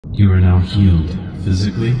You are now healed,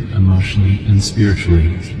 physically, emotionally, and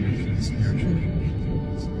spiritually.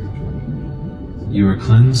 You are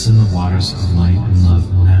cleansed in the waters of light and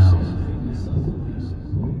love now.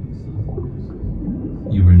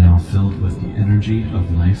 You are now filled with the energy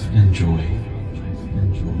of life and joy.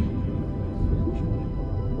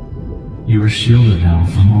 You are shielded now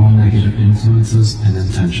from all negative influences and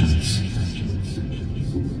intentions.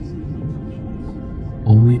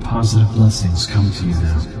 Only positive blessings come to you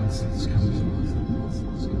now.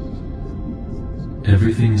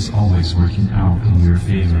 Everything is always working out in your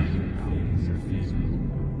favor.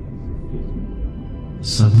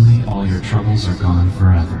 Suddenly, all your troubles are gone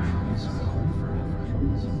forever.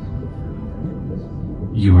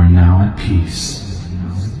 You are now at peace.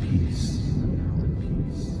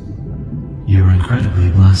 You are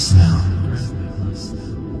incredibly blessed now.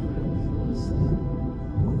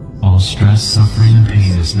 All stress, suffering, and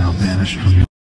pain is now banished from your